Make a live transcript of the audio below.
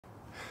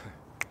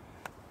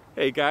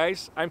Hey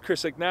guys, I'm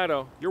Chris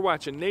Ignato. You're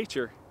watching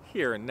Nature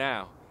Here and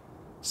Now.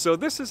 So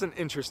this is an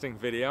interesting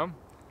video.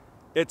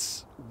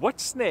 It's what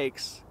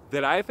snakes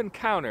that I've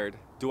encountered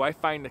do I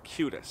find the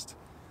cutest?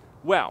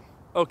 Well,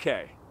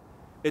 okay,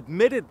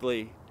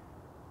 admittedly,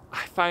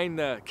 I find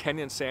the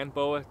Kenyan Sand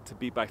Boa to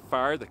be by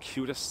far the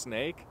cutest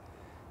snake.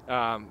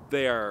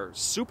 They are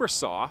super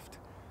soft.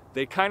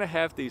 They kind of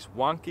have these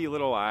wonky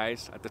little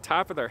eyes at the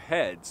top of their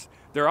heads.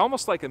 They're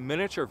almost like a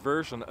miniature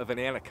version of an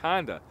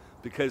anaconda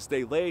because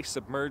they lay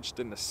submerged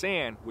in the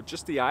sand with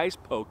just the eyes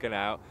poking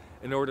out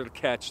in order to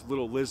catch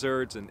little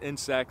lizards and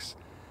insects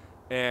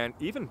and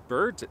even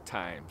birds at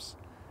times.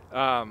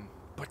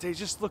 But they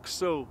just look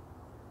so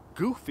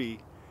goofy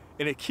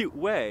in a cute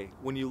way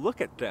when you look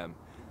at them.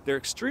 They're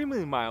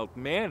extremely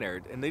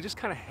mild-mannered and they just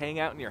kind of hang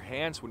out in your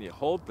hands when you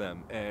hold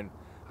them, and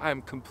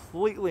I'm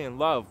completely in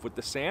love with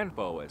the sand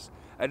boas.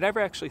 I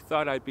never actually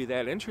thought I'd be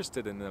that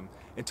interested in them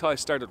until I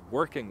started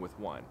working with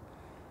one.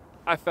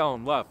 I fell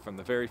in love from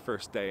the very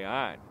first day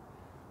on.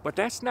 But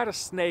that's not a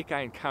snake I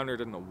encountered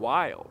in the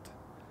wild.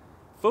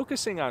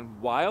 Focusing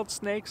on wild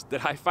snakes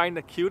that I find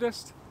the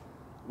cutest?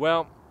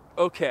 Well,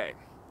 okay,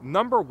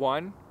 number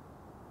one,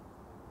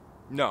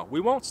 no,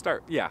 we won't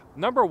start,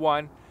 number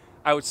one,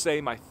 I would say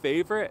my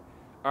favorite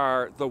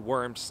are the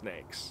worm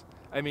snakes.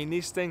 I mean,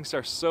 these things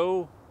are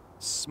so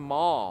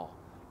small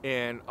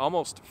and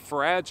almost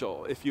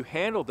fragile. If you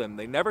handle them,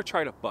 they never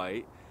try to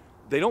bite.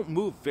 They don't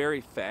move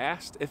very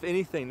fast. If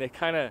anything, they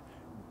kind of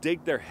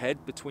dig their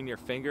head between your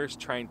fingers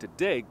trying to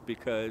dig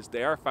because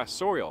they are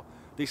fossorial.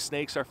 These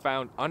snakes are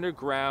found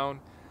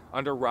underground,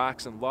 under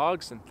rocks and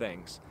logs and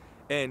things.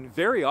 And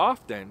very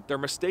often, they're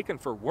mistaken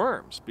for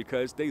worms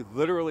because they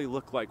literally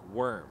look like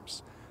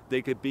worms.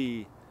 They could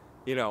be,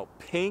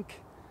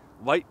 pink,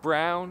 light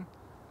brown,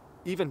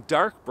 even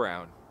dark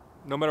brown.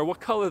 No matter what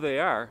color they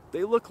are,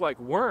 they look like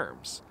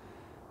worms.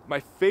 My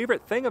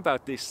favorite thing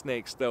about these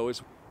snakes, though,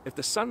 is if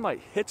the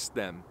sunlight hits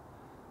them,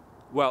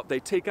 well, they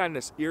take on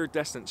this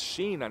iridescent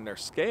sheen on their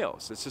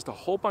scales. It's just a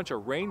whole bunch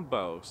of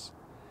rainbows.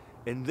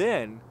 And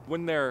then,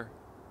 when they're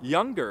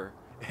younger,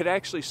 it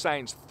actually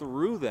shines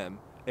through them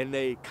and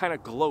they kind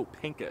of glow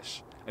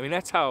pinkish. I mean,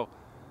 that's how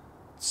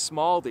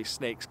small these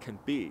snakes can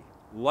be.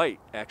 Light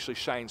actually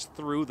shines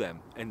through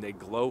them and they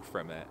glow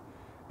from it.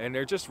 And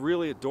they're just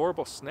really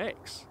adorable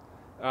snakes.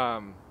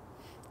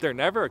 They're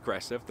never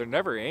aggressive, they're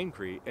never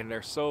angry, and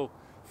they're so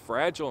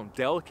fragile and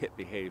delicate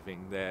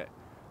behaving that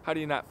how do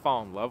you not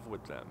fall in love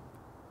with them?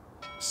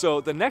 So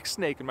the next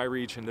snake in my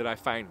region that I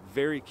find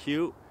very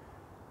cute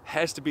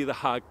has to be the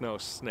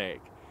hognose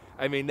snake.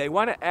 I mean, they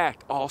want to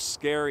act all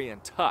scary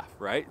and tough,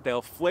 right?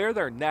 They'll flare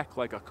their neck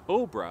like a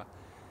cobra.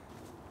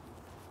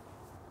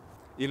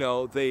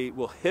 They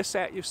will hiss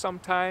at you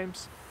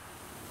sometimes.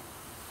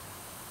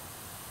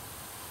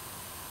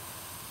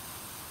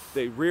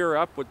 They rear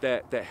up with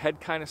that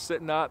head kind of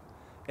sitting up,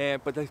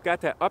 but they've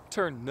got that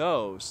upturned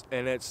nose,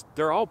 and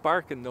they're all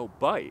bark and no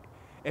bite.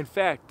 In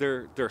fact,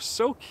 they're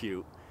so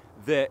cute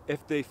that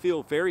if they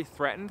feel very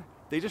threatened,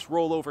 they just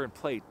roll over and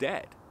play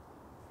dead.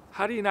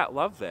 How do you not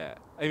love that?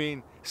 I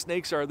mean,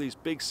 snakes are these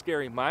big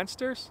scary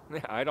monsters?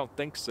 I don't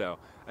think so.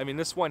 I mean,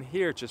 this one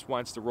here just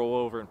wants to roll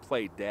over and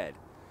play dead.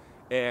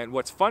 And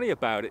what's funny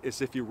about it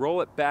is if you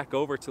roll it back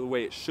over to the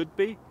way it should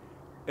be,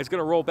 it's going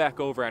to roll back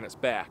over on its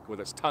back with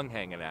its tongue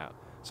hanging out.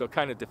 So it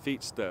kind of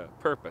defeats the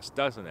purpose,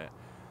 doesn't it?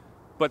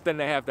 But then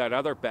they have that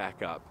other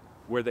backup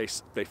where they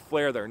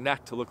flare their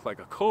neck to look like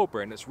a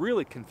cobra, and it's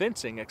really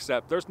convincing,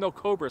 except there's no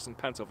cobras in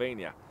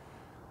Pennsylvania.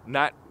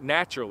 Not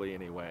naturally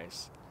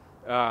anyways.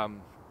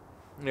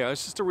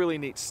 It's just a really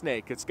neat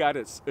snake. It's got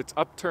its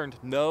upturned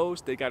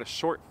nose, they got a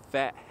short,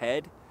 fat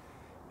head,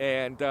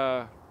 and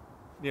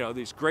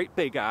these great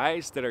big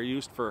eyes that are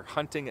used for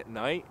hunting at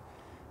night,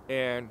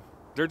 and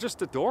they're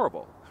just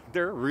adorable.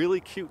 They're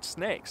really cute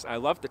snakes. I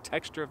love the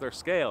texture of their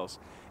scales.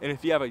 And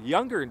if you have a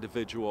younger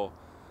individual,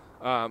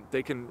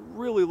 they can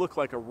really look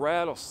like a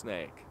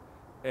rattlesnake.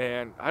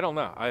 And I don't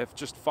know, I've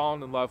just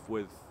fallen in love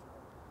with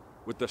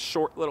the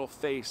short little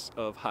face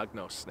of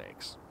hognose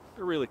snakes.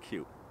 They're really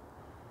cute.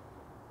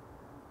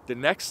 The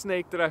next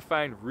snake that I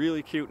find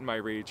really cute in my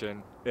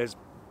region is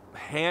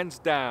hands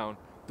down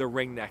the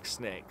ringneck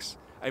snakes.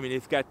 I mean,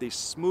 they've got these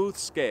smooth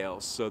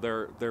scales, so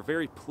they're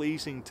very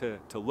pleasing to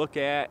look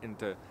at and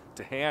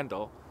to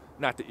handle.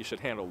 Not that you should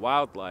handle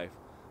wildlife,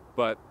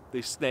 but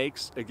these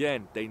snakes,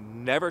 again, they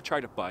never try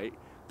to bite.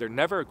 They're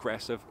never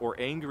aggressive or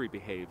angry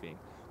behaving.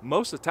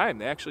 Most of the time,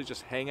 they actually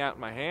just hang out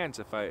in my hands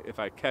if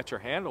I catch or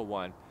handle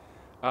one.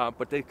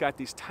 But they've got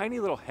these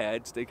tiny little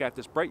heads. They got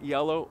this bright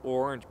yellow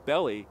or orange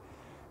belly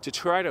to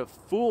try to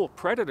fool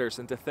predators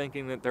into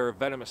thinking that they're a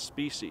venomous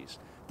species.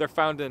 They're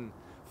found in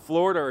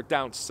Florida or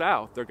down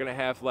south. They're going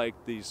to have like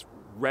these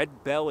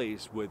red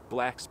bellies with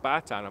black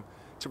spots on them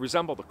to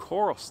resemble the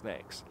coral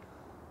snakes.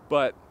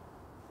 But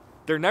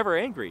they're never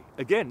angry.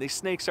 Again, these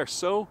snakes are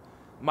so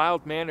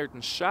mild-mannered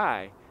and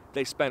shy,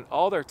 they spend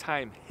all their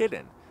time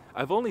hidden.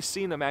 I've only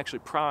seen them actually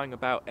prowling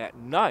about at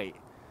night.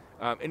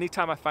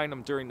 Anytime I find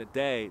them during the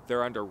day,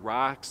 they're under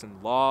rocks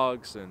and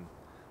logs and,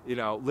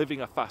 living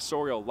a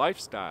fossorial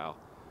lifestyle.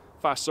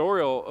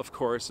 Fossorial, of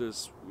course,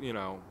 is, you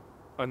know,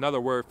 another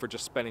word for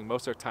just spending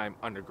most of their time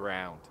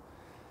underground.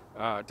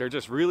 They're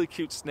just really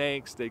cute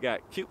snakes. They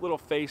got cute little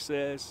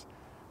faces,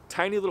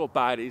 tiny little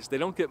bodies. They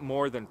don't get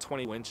more than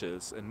 20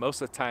 inches, and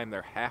most of the time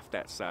they're half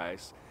that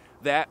size.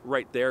 That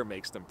right there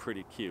makes them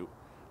pretty cute.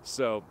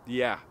 So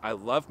yeah, I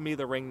love me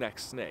the ringneck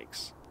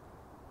snakes.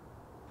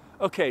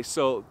 Okay,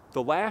 so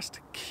the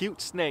last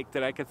cute snake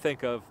that I could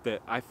think of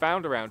that I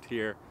found around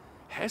here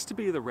has to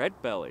be the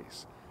red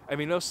bellies. I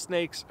mean, those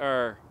snakes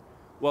are,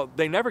 well,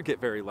 they never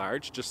get very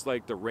large, just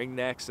like the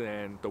ringnecks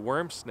and the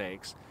worm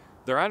snakes.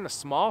 They're on the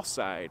small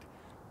side,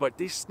 but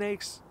these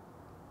snakes,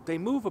 they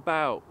move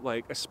about,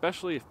 like,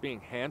 especially if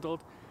being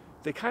handled,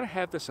 they kind of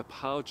have this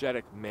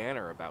apologetic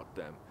manner about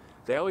them.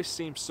 They always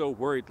seem so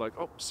worried, like,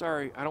 oh,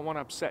 sorry, I don't want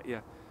to upset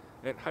you.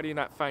 And how do you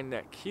not find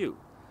that cute?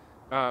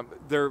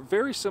 They're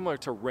very similar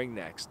to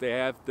ringnecks. They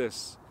have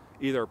this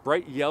either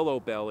bright yellow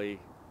belly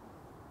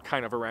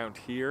kind of around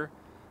here,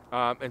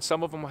 and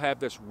some of them will have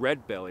this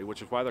red belly,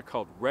 which is why they're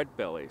called red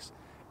bellies.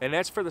 And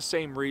that's for the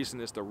same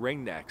reason as the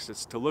ringnecks.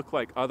 It's to look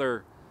like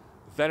other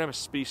venomous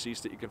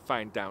species that you can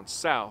find down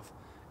south,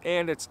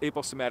 and it's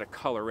aposematic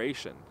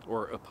coloration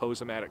or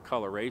aposematic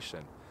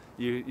coloration.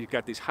 You've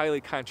got these highly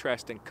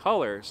contrasting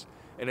colors,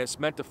 and it's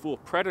meant to fool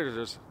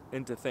predators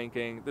into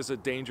thinking this is a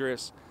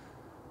dangerous,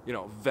 you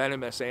know,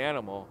 venomous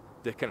animal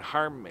that can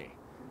harm me.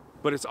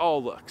 But it's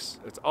all looks.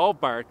 It's all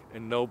bark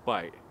and no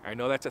bite. I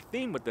know that's a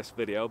theme with this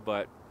video,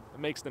 but it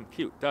makes them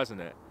cute, doesn't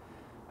it?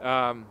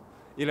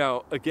 You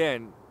know,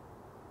 again,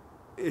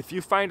 if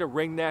you find a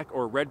ringneck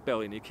or a red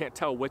belly and you can't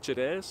tell which it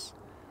is,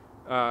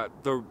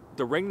 the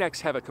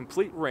ringnecks have a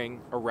complete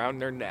ring around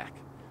their neck.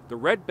 The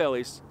red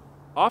bellies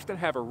often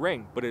have a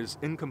ring, but it is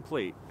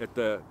incomplete at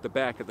the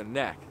back of the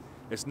neck.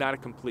 It's not a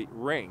complete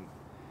ring.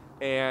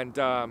 And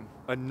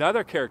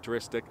another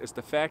characteristic is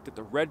the fact that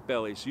the red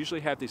bellies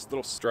usually have these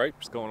little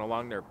stripes going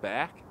along their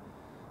back,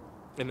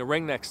 and the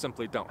ringnecks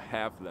simply don't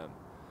have them.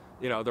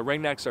 You know, the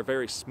ringnecks are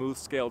very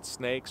smooth-scaled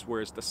snakes,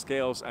 whereas the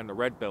scales on the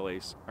red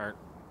bellies aren't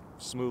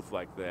smooth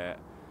like that.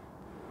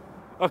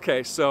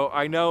 Okay, so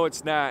I know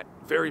it's not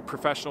very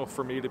professional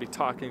for me to be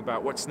talking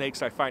about what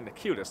snakes I find the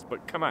cutest,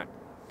 but come on,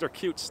 they're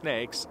cute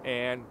snakes,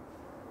 and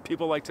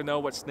people like to know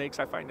what snakes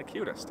I find the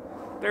cutest.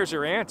 There's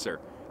your answer.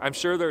 I'm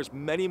sure there's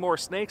many more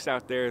snakes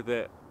out there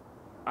that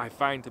I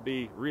find to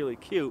be really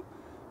cute,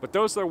 but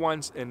those are the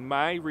ones in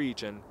my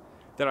region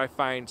that I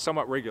find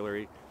somewhat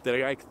regularly that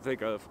I can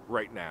think of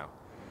right now.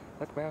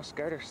 Look, mouse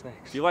garter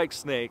snakes. If you like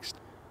snakes,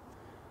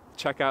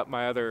 check out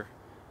my other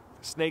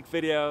snake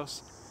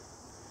videos.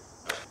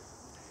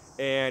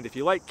 And if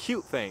you like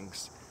cute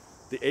things,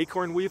 the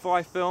acorn weevil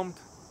I filmed,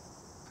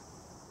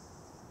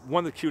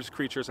 one of the cutest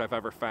creatures I've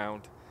ever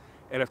found.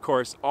 And of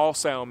course, all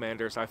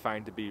salamanders I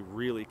find to be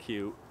really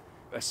cute,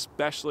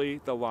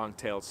 especially the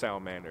long-tailed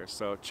salamanders.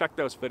 So check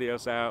those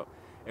videos out.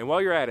 And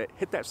while you're at it,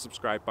 hit that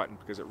subscribe button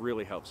because it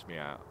really helps me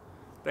out.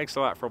 Thanks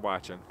a lot for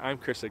watching. I'm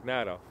Chris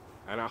Ignato,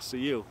 and I'll see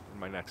you in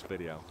my next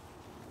video.